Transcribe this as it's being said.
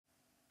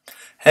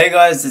Hey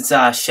guys, it's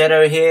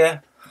Shadow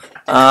here.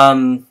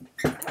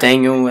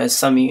 Daniel, as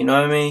some of you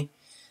know me.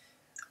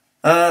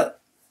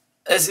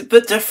 It's a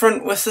bit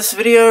different with this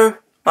video.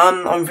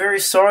 I'm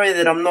very sorry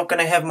that I'm not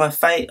gonna have my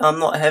face. I'm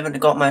not having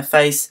got my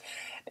face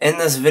in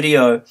this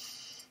video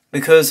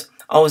because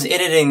I was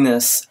editing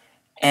this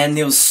and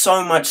there was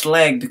so much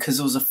lag because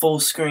it was a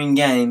full screen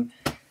game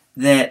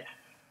that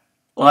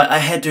I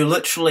had to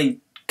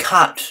literally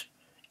cut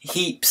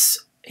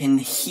heaps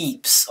and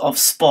heaps of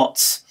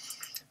spots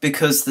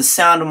because the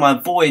sound of my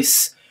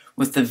voice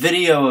with the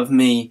video of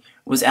me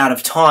was out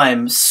of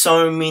time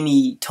so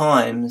many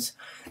times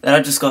that I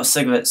just got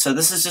sick of it. So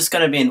this is just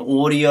going to be an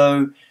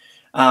audio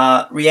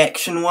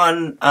reaction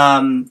one.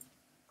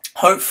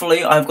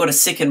 Hopefully I've got a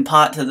second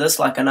part to this,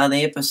 like another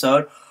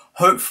episode.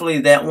 Hopefully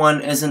that one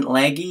isn't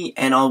laggy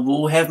and I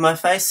will have my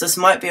face. This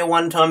might be a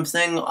one-time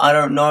thing, I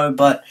don't know,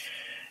 but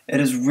it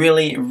is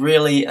really,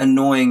 really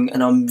annoying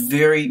and I'm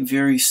very,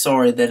 very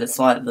sorry that it's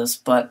like this,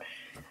 but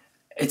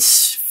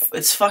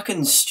it's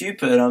fucking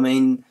stupid. I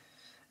mean,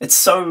 it's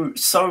so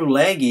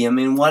laggy. I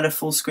mean, why do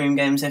full screen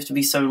games have to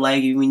be so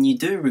laggy when you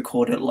do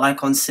record it,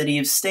 like on City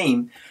of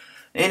Steam?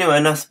 Anyway,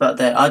 enough about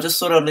that. I just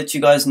thought I'd let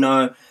you guys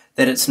know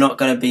that it's not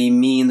going to be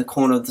me in the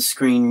corner of the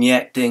screen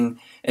reacting.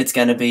 It's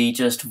going to be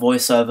just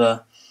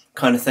voiceover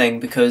kind of thing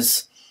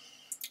because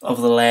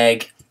of the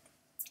lag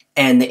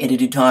and the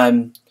editing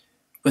time.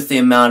 With the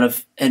amount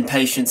of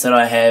impatience that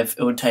I have,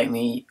 it would take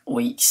me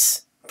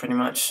weeks. Pretty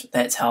much,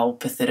 that's how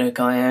pathetic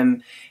I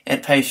am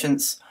at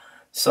patience.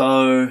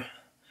 So,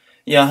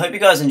 yeah, I hope you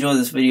guys enjoy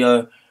this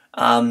video,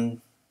 and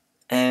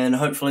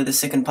hopefully the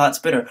second part's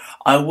better.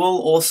 I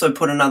will also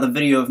put another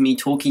video of me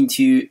talking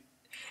to you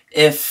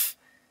if,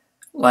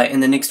 like in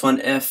the next one,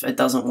 if it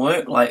doesn't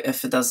work, like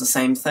if it does the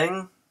same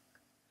thing.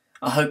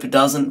 I hope it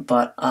doesn't,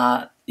 but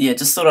yeah,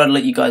 just thought I'd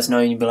let you guys know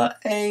and you'd be like,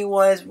 hey,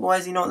 why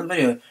is he not in the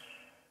video?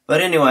 But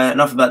anyway,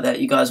 enough about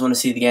that. You guys want to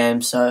see the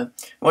game, so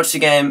watch the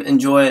game,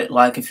 enjoy it,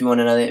 like if you want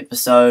another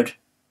episode.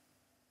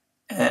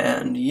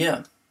 And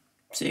yeah,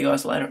 see you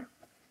guys later.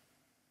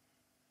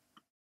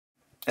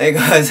 Hey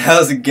guys,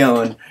 how's it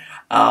going?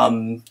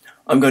 I'm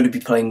going to be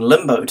playing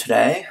Limbo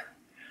today.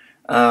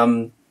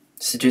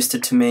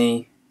 Suggested to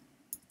me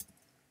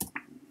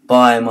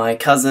by my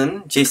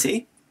cousin,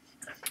 Jesse.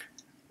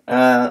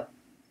 So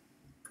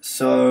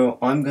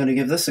I'm going to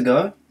give this a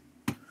go.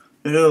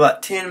 We'll do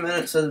about 10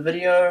 minutes of the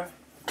video.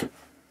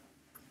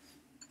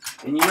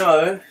 And you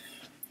know,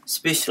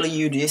 especially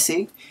you,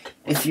 Jesse,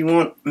 if you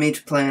want me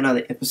to play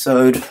another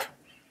episode,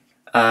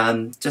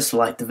 just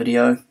like the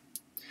video.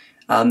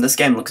 This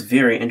game looks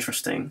very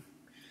interesting,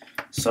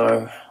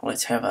 so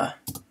let's have a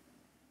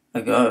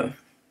go.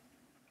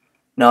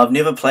 Now, I've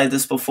never played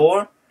this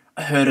before.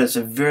 I heard it's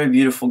a very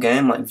beautiful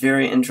game, like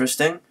very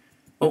interesting.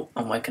 Oh,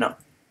 I'm waking up.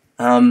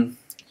 But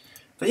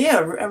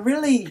yeah,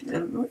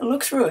 it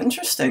looks real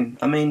interesting.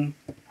 I mean,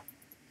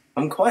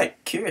 I'm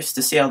quite curious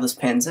to see how this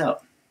pans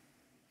out.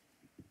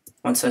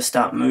 Once I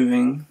start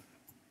moving,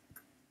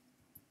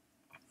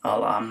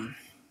 I'll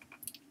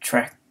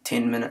track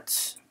 10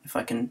 minutes if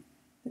I can.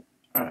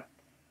 Alright,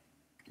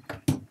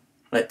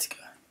 let's go.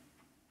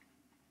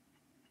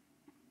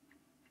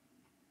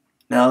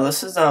 Now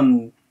this is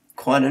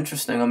quite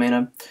interesting. I mean,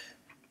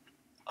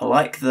 I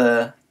like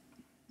the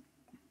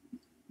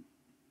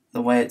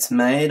way it's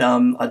made.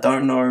 I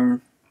don't know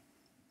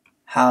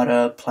how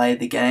to play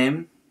the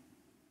game.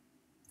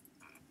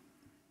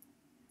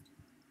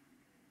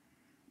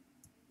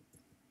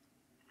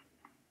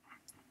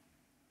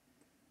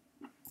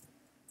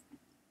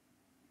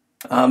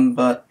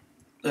 But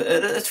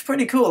it's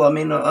pretty cool. I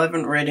mean, I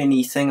haven't read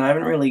anything. I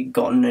haven't really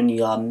gotten any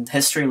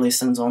history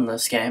lessons on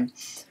this game.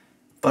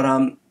 But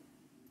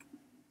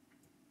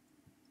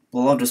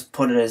well, I'll just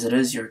put it as it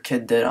is. You're a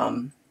kid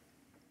that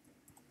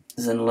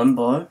is in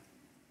limbo.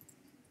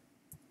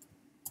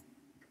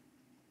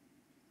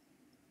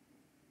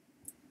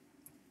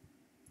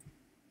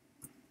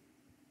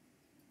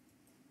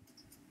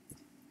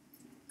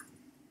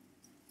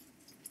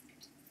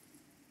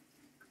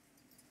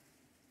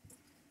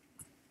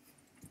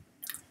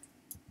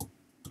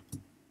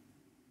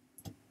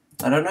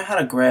 I don't know how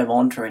to grab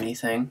onto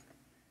anything.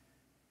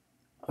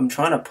 I'm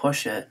trying to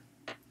push it.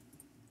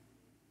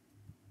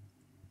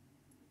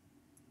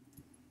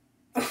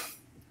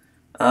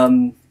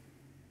 I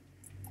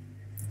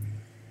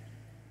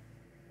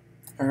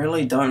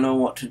really don't know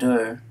what to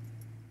do.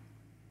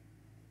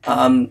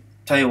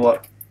 Tell you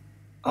what,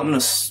 I'm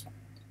just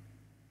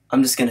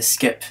gonna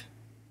skip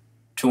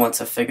to once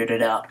I figured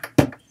it out.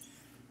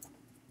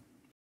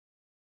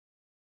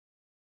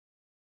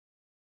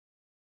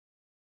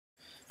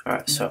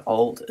 Alright, so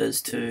Alt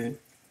is to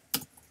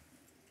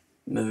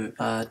move,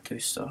 do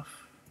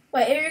stuff.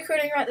 Wait, are you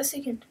recording right this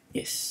second?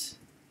 Yes.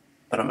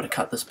 But I'm going to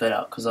cut this bit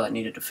out because I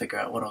needed to figure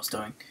out what I was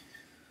doing.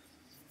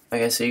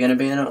 Okay, so you're going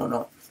to be in it or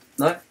not?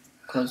 No?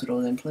 Close the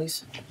door then,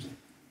 please.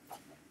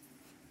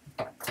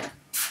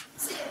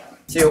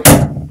 See you.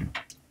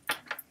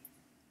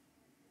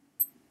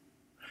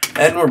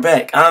 And we're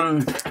back.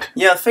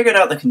 Yeah, I figured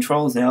out the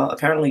controls now.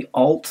 Apparently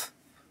Alt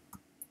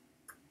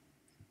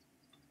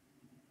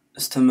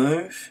is to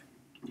move.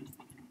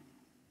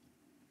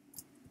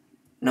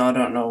 No, I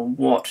don't know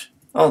what.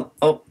 Oh.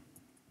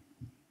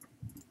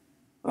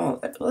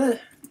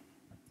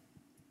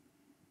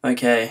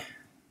 Okay.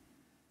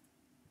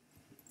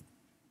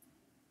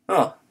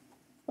 Oh,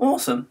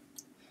 awesome.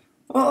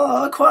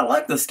 Well, I quite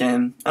like this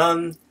game.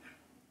 And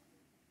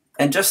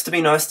just to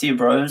be nice to you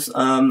bros,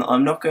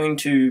 I'm not going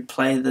to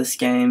play this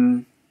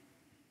game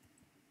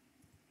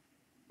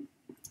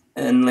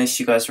unless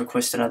you guys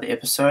request another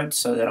episode,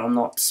 so that I'm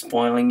not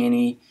spoiling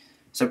any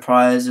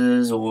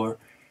surprises, or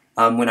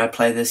when I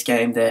play this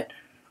game that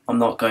I'm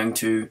not going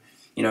to,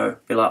 you know,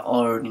 be like,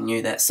 oh, I already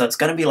knew that. So it's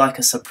going to be like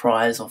a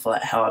surprise of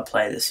like how I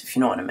play this, if you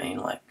know what I mean.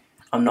 Like,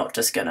 I'm not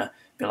just going to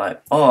be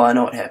like, oh, I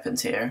know what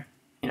happens here,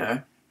 you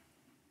know.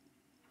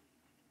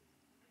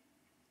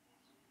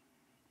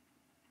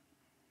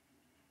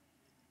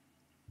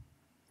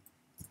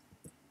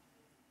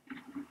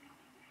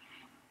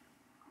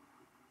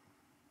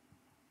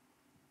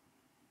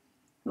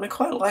 And I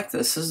quite like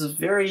this. This is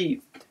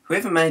very...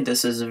 Whoever made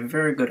this is a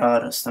very good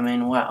artist. I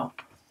mean, wow.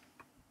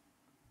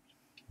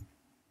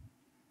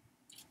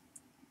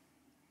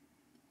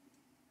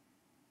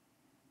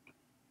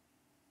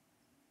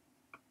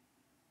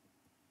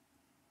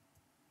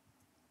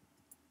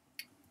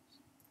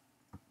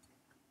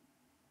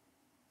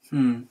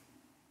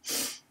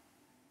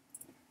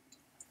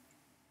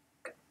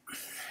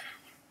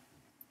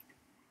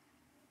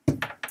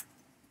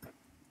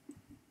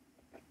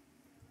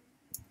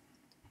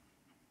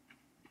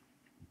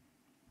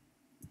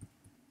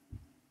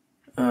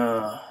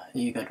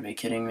 You gotta be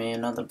kidding me.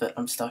 Another bit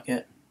I'm stuck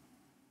at.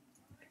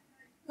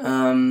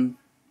 Can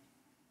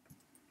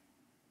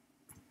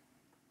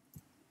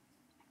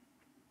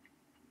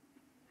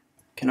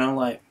I,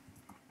 like...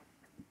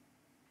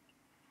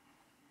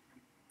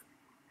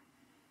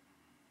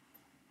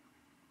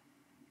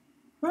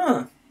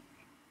 Huh.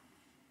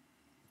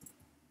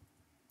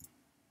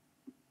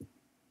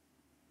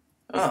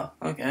 Oh,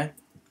 okay.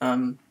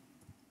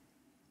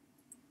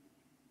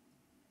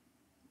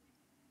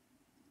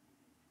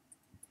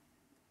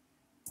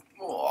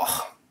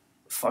 Oh,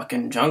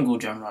 fucking jungle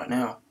gym right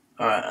now.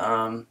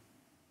 Alright,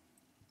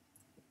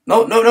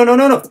 No, no, no, no,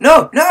 no, no,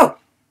 no, no!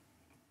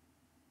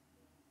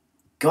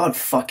 God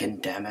fucking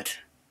damn it.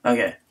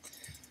 Okay.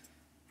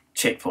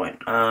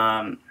 Checkpoint.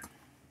 I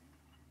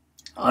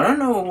don't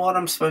know what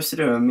I'm supposed to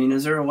do. I mean,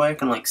 is there a way I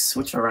can, like,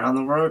 switch around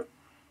the rope?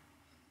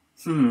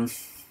 I'm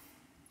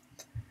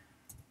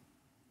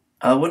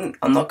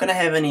not gonna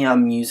have any,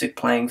 music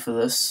playing for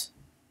this,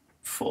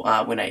 for,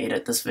 when I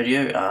edit this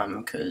video,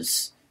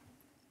 because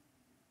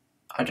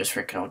I just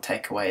reckon I'll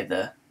take away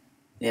the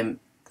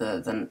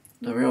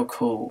real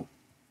cool,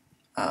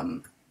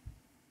 am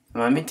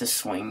I meant to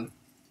swing?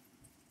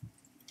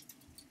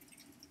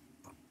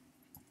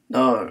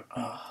 No,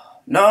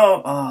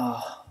 no,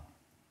 oh,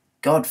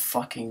 God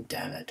fucking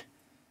damn it.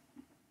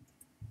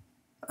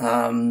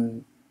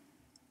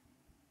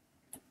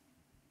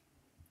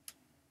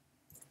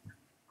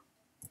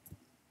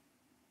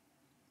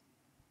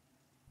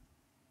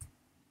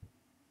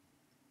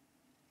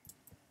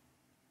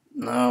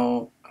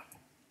 No.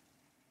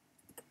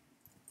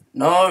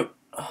 No.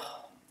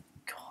 Oh,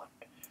 God.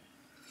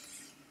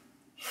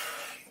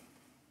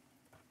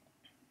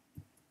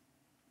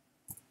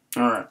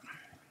 Alright.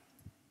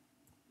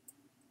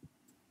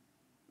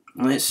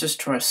 Let's just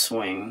try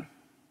swing.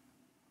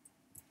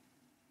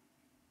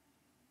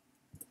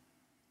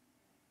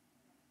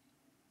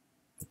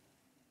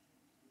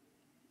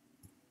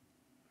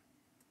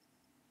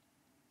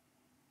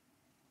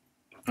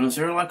 Is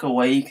there like a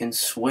way you can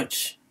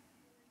switch?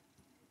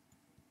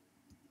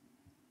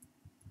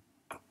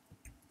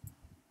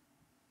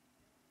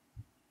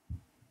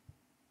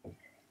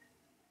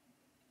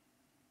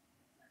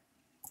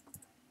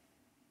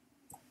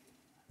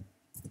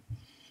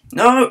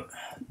 No!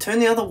 Turn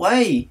the other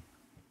way!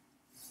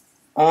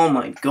 Oh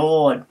my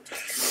god.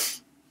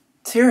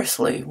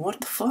 Seriously, what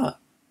the fuck?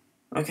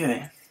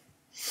 Okay.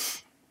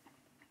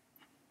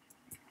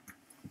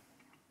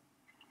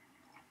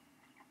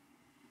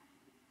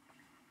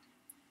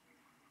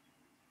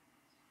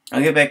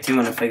 I'll get back to you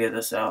when I figure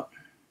this out.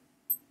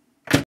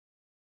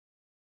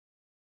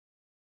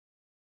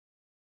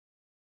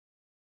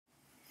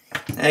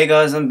 Hey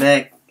guys, I'm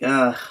back.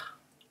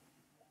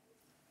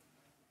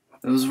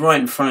 It was right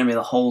in front of me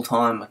the whole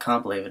time. I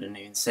can't believe I didn't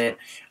even see it.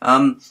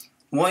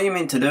 What you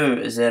meant to do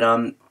is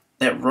that,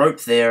 that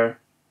rope there,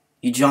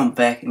 you jump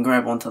back and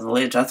grab onto the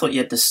ledge. I thought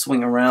you had to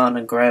swing around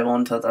and grab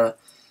onto the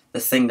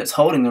thing that's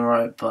holding the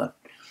rope, but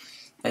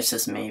that's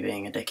just me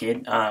being a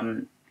dickhead.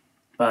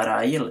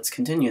 Yeah, let's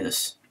continue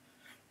this.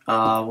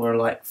 We're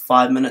like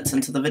 5 minutes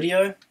into the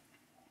video.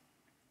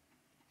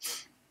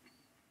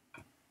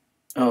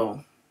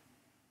 Oh,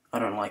 I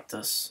don't like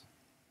this.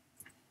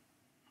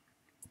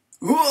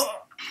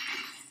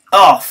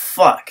 Oh,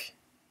 fuck.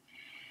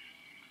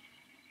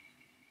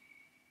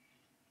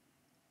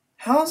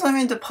 How was I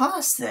meant to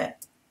pass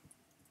that?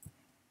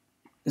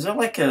 Is there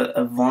like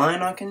a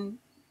vine I can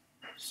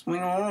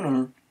swing on,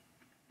 or...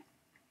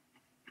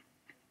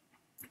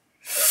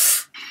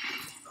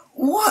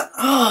 What?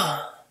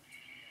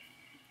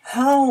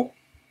 How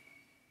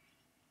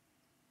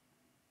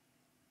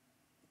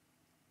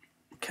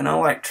can I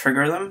like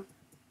trigger them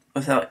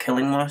without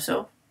killing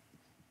myself?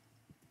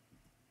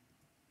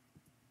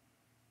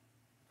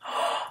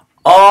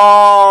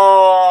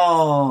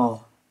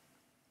 Oh!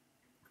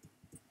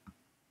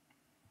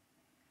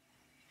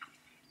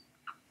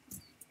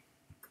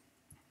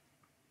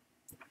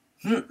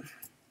 Well,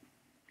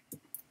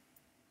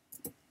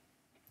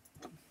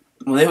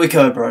 there we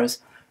go, bros.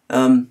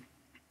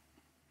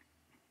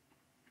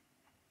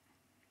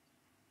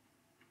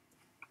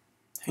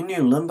 Who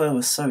knew Limbo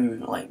was so,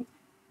 like,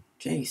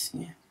 jeez,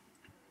 yeah.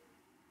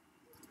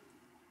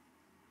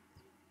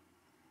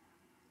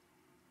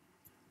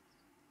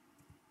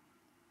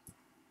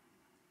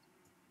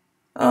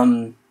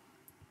 So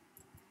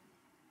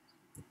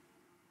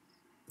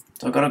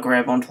I gotta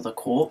grab onto the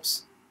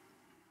corpse.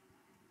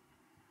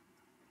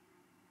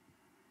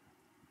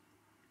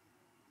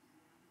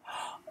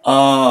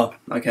 Oh,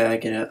 okay, I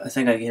get it. I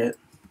think I get it.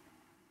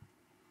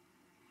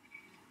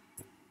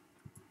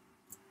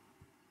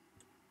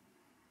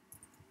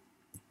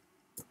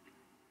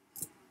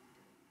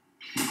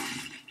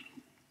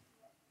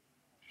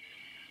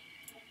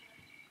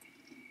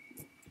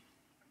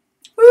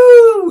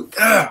 Woo!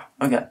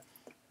 Okay.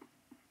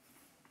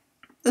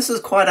 This is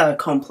quite a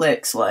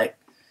complex, like,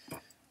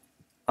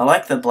 I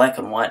like the black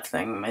and white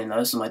thing. I mean,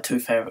 those are my two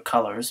favorite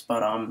colors,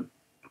 but, I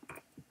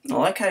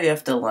like how you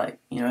have to, like,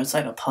 you know, it's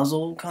like a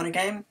puzzle kind of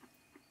game.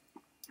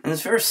 And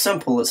it's very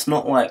simple. It's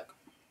not like,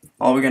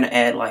 oh, we're gonna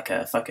add, like,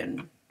 a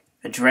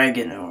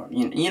dragon or,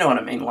 you know what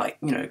I mean? Like,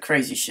 you know,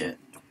 crazy shit.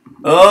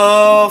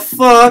 Oh,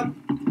 fuck!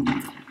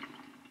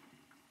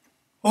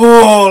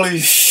 Holy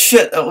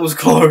shit, that was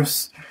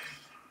close.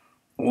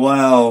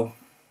 Wow.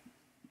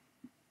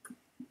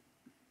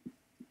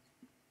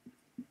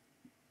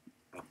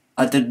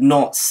 I did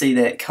not see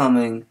that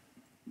coming.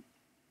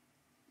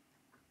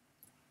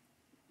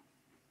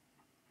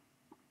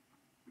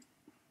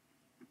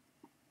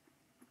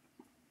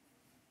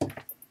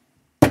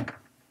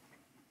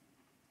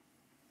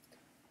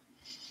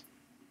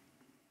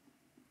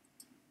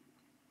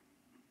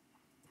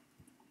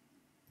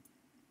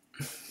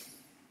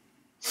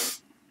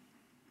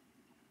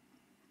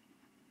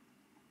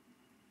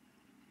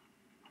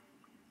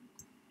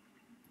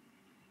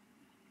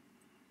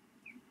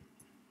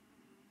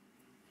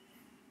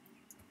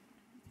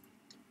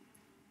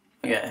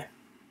 Okay.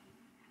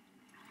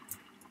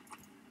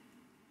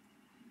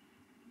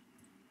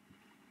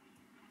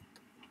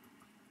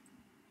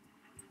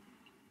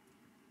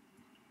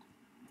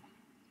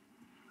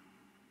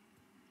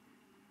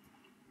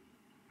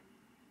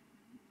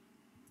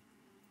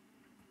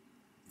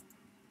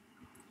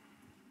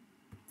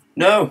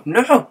 No,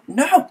 no,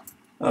 no!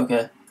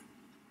 Okay.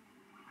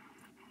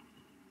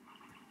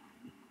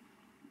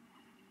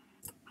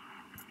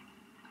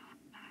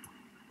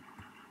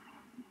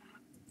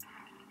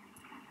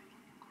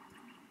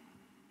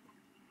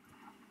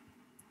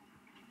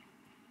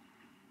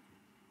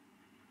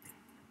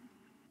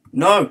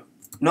 No!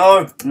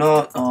 No!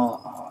 No!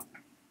 Oh.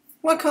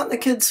 Why can't the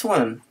kid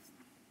swim?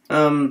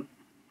 Ah!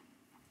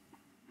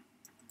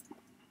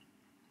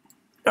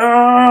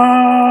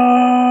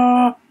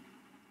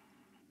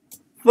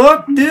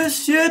 Fuck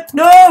this shit!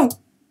 No!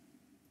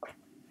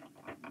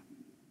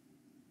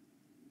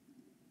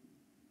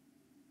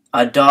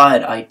 I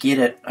died. I get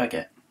it.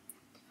 Okay.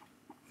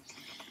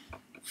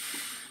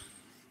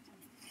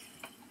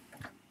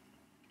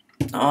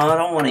 Oh, I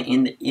don't want to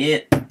end it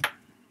yet.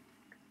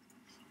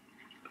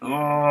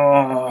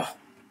 Oh.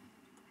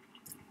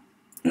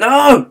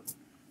 No!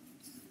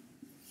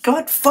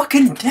 God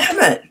fucking damn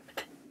it!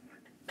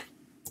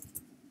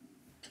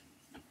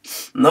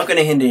 I'm not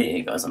gonna end it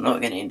here, guys. I'm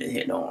not gonna end it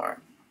here, don't worry.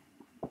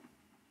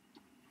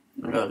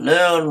 A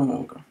little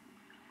longer.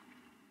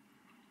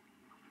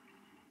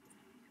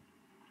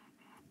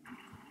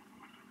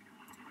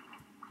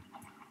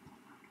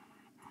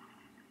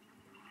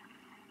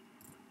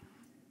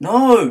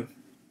 No!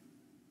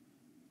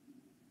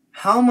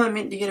 How am I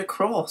meant to get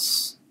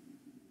across?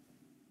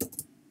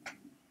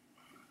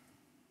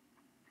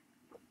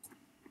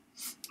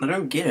 I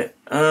don't get it.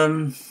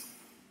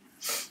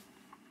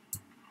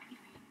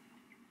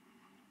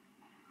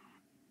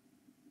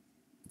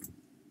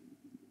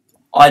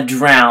 I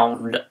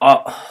drowned.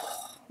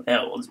 Oh,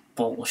 that was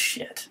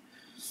bullshit.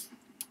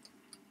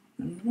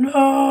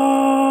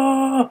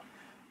 No!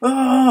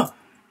 Ah!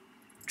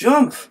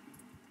 Jump!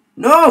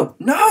 No!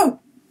 No!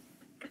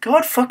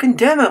 God fucking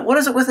damn it! What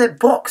is it with that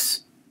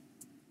box?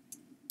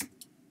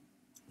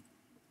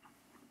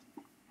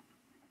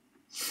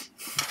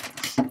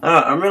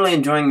 I'm really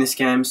enjoying this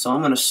game, so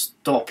I'm gonna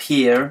stop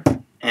here,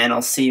 and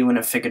I'll see you when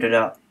I figured it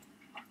out.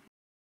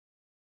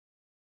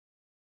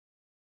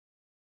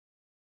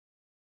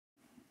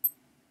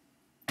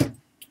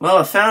 Well,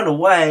 I found a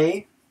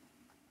way,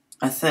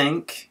 I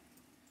think.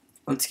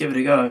 Let's give it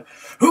a go.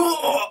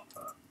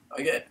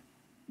 Okay.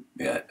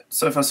 Yeah,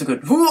 so far so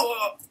good.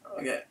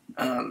 Okay,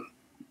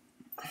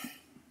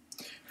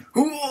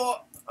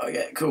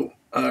 okay, cool.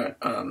 Alright,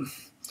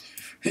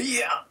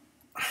 yeah.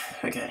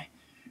 Okay.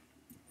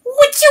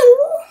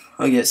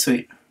 Okay,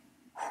 sweet.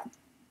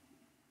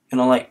 And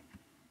I'm like,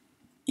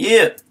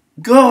 yeah,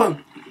 go!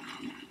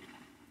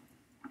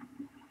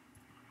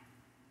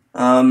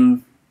 I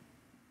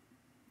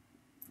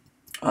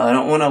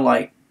don't want to,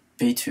 like,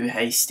 be too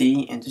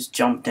hasty and just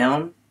jump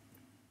down.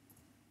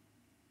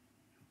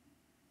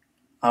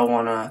 I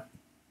want to...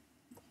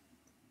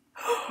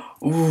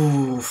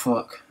 Ooh,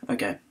 fuck.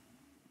 Okay.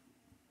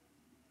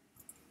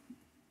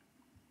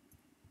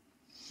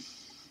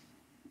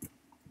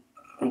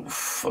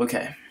 Oof,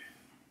 okay.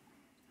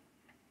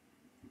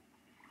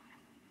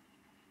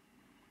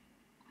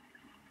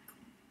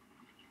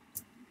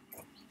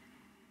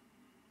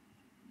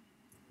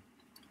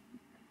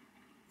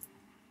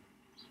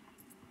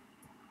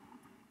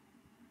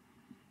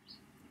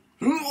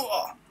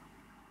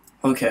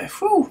 Okay,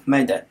 whew,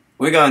 made that.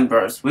 We're going,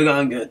 bros. We're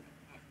going good.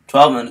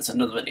 12 minutes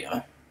into the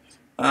video.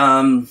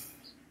 I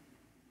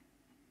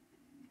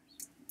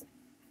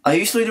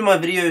usually do my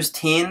videos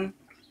 10,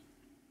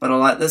 but I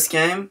like this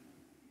game,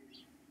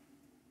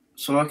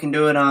 so I can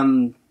do it,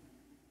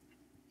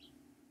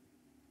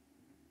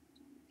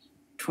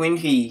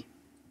 20.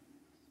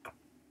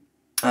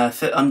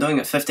 I'm doing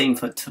it 15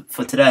 for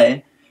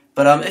today.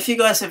 But, if you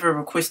guys have a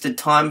requested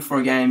time for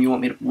a game you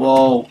want me to...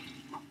 Whoa.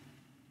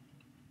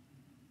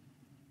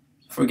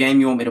 For a game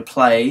you want me to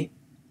play,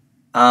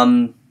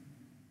 let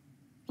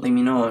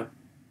me know.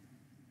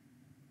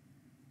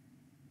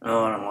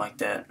 Oh, I don't like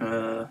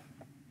that.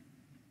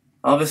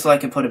 Obviously I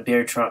can put a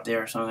bear trap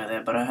there or something like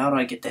that, but how do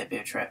I get that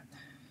bear trap?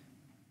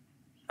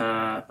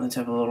 Let's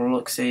have a little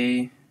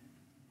look-see.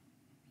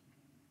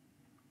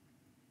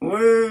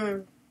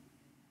 Woo!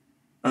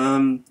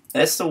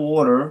 That's the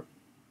water.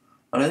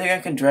 I don't think I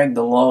can drag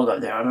the log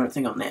up there. I don't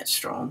think I'm that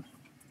strong.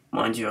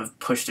 Mind you, I've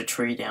pushed a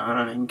tree down.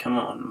 I mean, come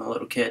on, I'm a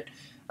little kid.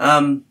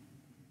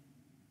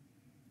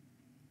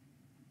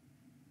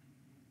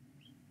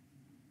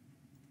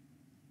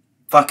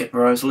 Fuck it,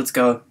 bros. Let's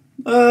go.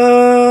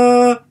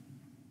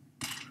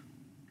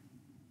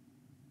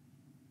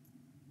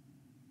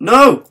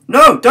 No!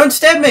 No! Don't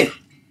stab me!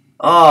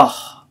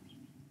 Oh.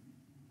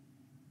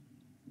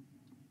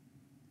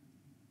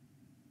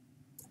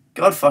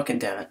 God fucking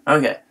damn it.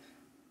 Okay.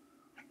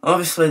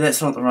 Obviously,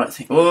 that's not the right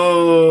thing.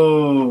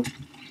 Whoa!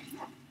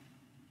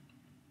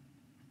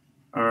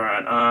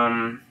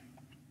 Alright,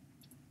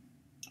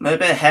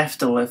 maybe I have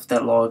to lift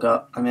that log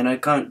up. I mean, I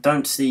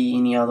don't see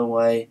any other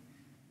way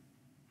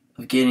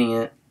of getting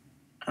it.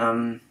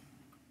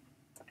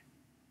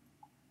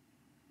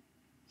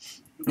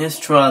 Let's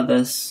try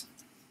this.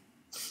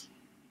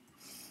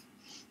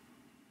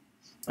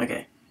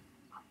 Okay.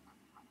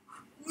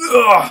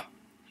 Ugh!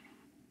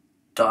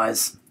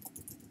 Dies.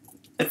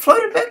 It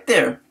floated back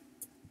there.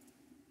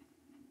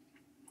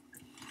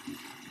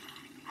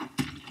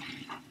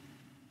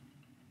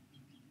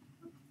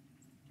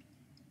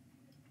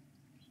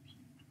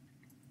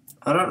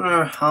 I don't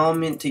know how I'm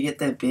meant to get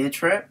that bear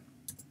trap.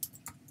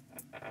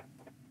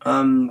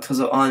 Because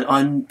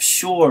I'm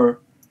sure,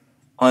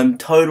 I'm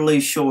totally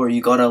sure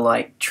you gotta,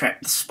 like,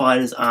 trap the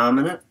spider's arm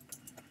in it.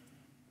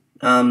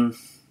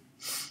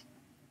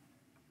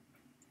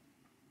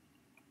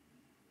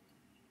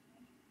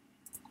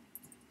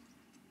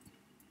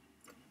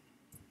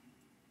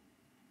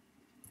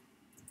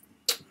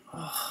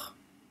 Oh.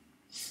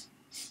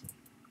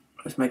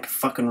 Let's make a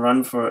fucking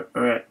run for it.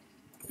 Alright.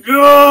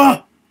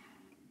 Yeah!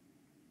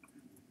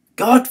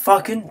 God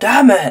fucking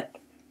damn it!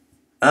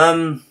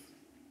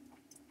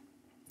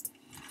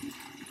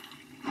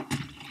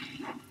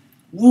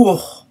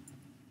 Whoa.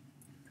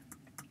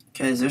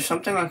 Okay, is there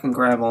something I can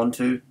grab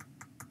onto?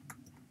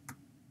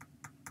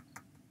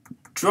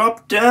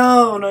 Drop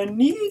down! I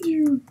need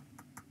you!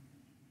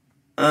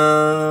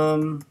 I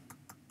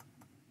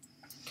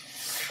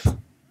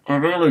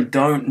really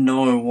don't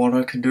know what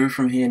I can do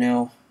from here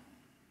now.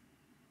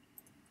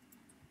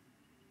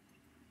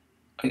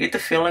 I get the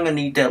feeling I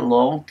need that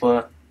log,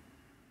 but...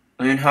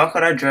 I mean, how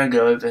could I drag it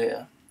over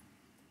here?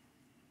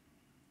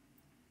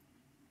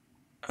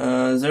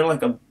 Is there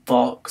like a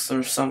box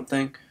or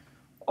something?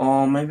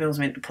 Oh, maybe I was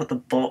meant to put the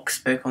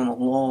box back on the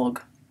log.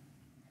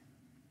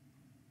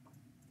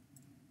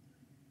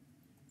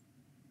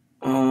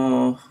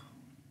 Oh.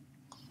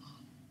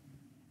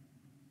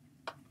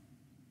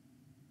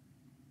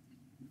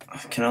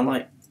 Can I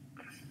like...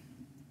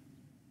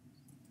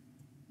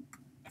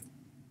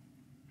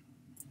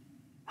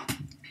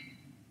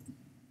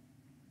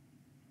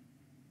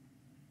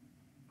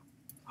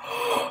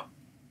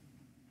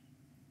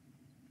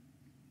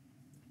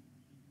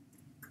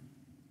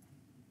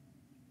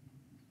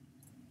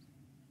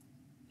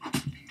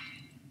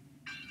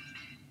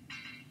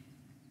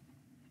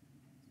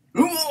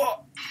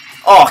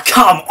 Oh,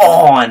 come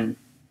on!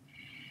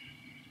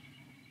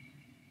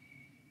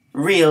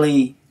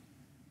 Really?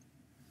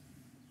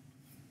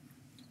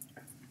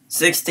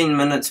 16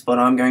 minutes, but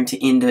I'm going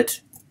to end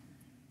it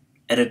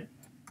at a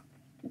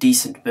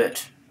decent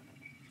bit.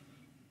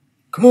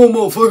 Come on,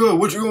 motherfucker,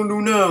 what you gonna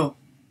do now?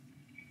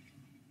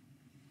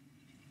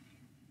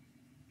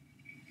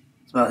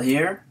 It's about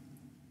here.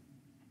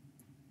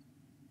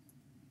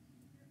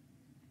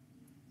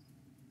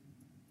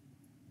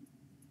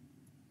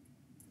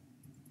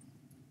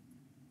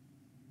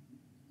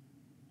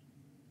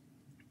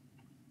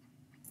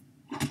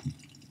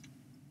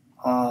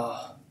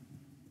 Oh.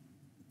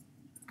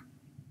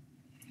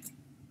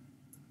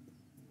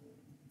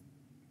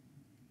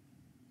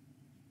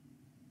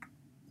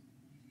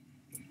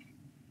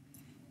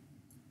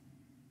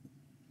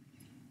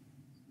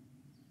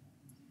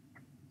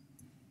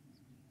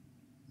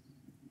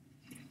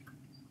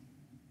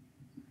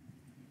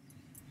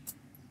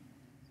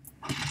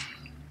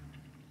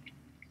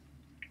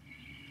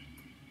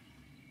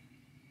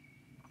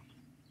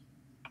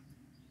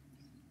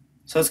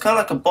 So it's kind of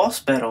like a boss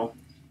battle.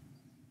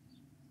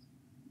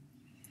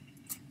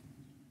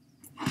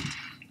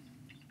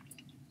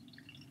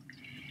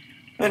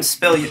 Don't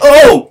spell you.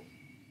 Oh!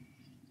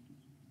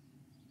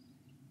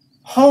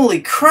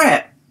 Holy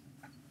crap!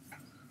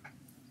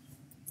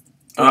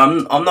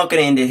 I'm not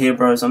gonna end it here,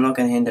 bros. I'm not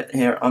gonna end it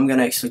here. I'm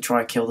gonna actually try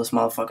to kill this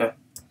motherfucker.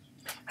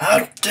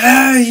 How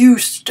dare you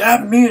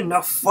stab me in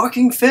the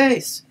fucking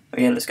face!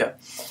 Okay, let's go.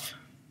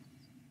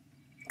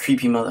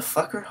 Creepy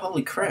motherfucker.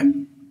 Holy crap.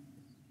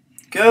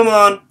 Come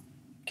on.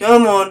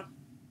 Come on.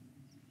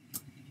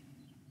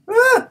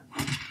 Ah!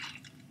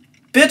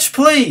 Bitch,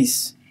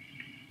 please!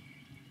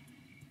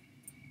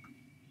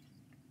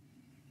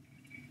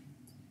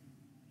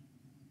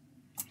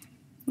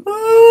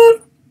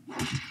 What?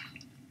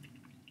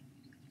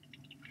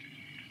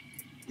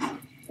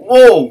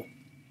 Whoa!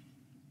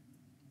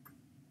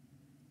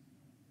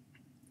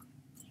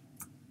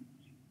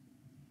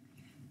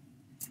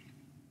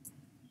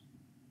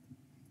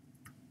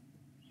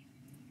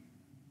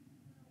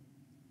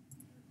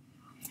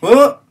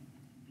 What?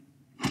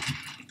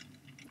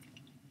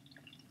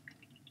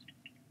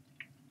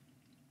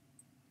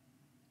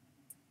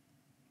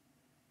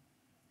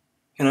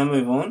 Can I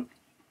move on?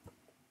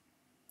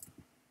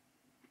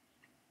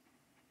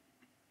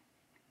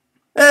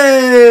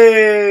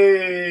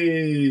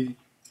 Hey!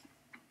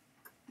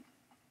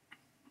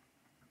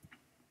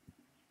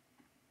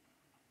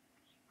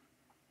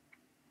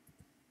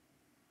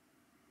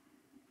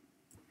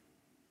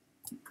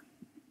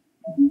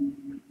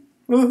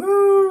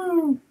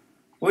 Woohoo!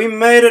 We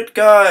made it,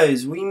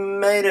 guys! We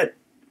made it!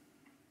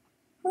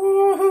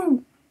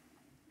 Woohoo!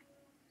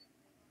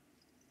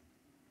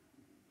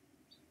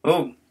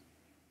 Oh.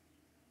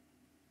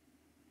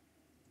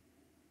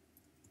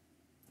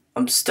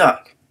 I'm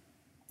stuck.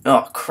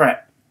 Oh,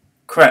 crap.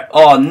 Crap.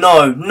 Oh,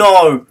 no,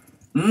 no,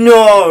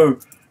 no,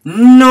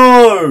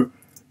 no,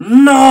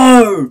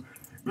 no,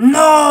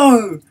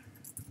 no!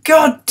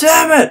 God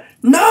damn it!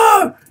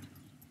 No!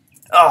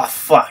 Oh,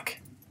 fuck.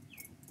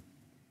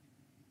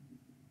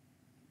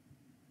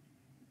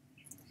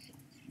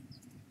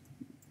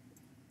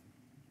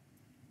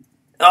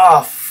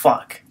 Oh,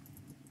 fuck.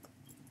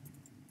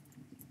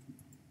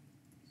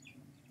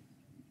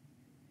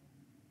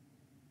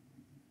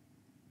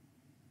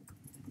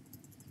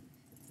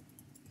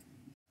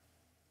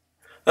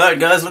 Alright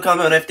guys, look, I'm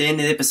going to have to end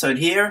the episode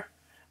here.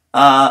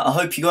 I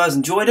hope you guys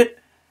enjoyed it.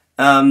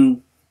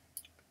 Like,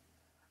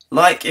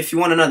 if you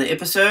want another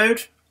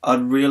episode,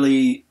 I'd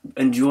really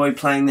enjoy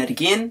playing that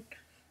again.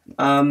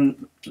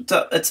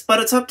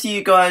 It's up to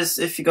you guys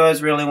if you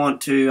guys really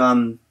want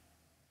to,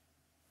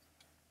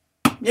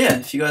 yeah,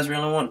 if you guys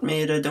really want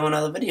me to do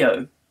another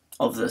video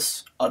of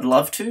this. I'd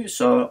love to,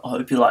 so I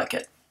hope you like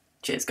it.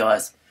 Cheers,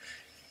 guys.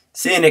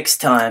 See you next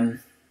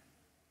time.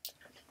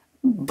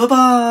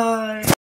 Bye-bye.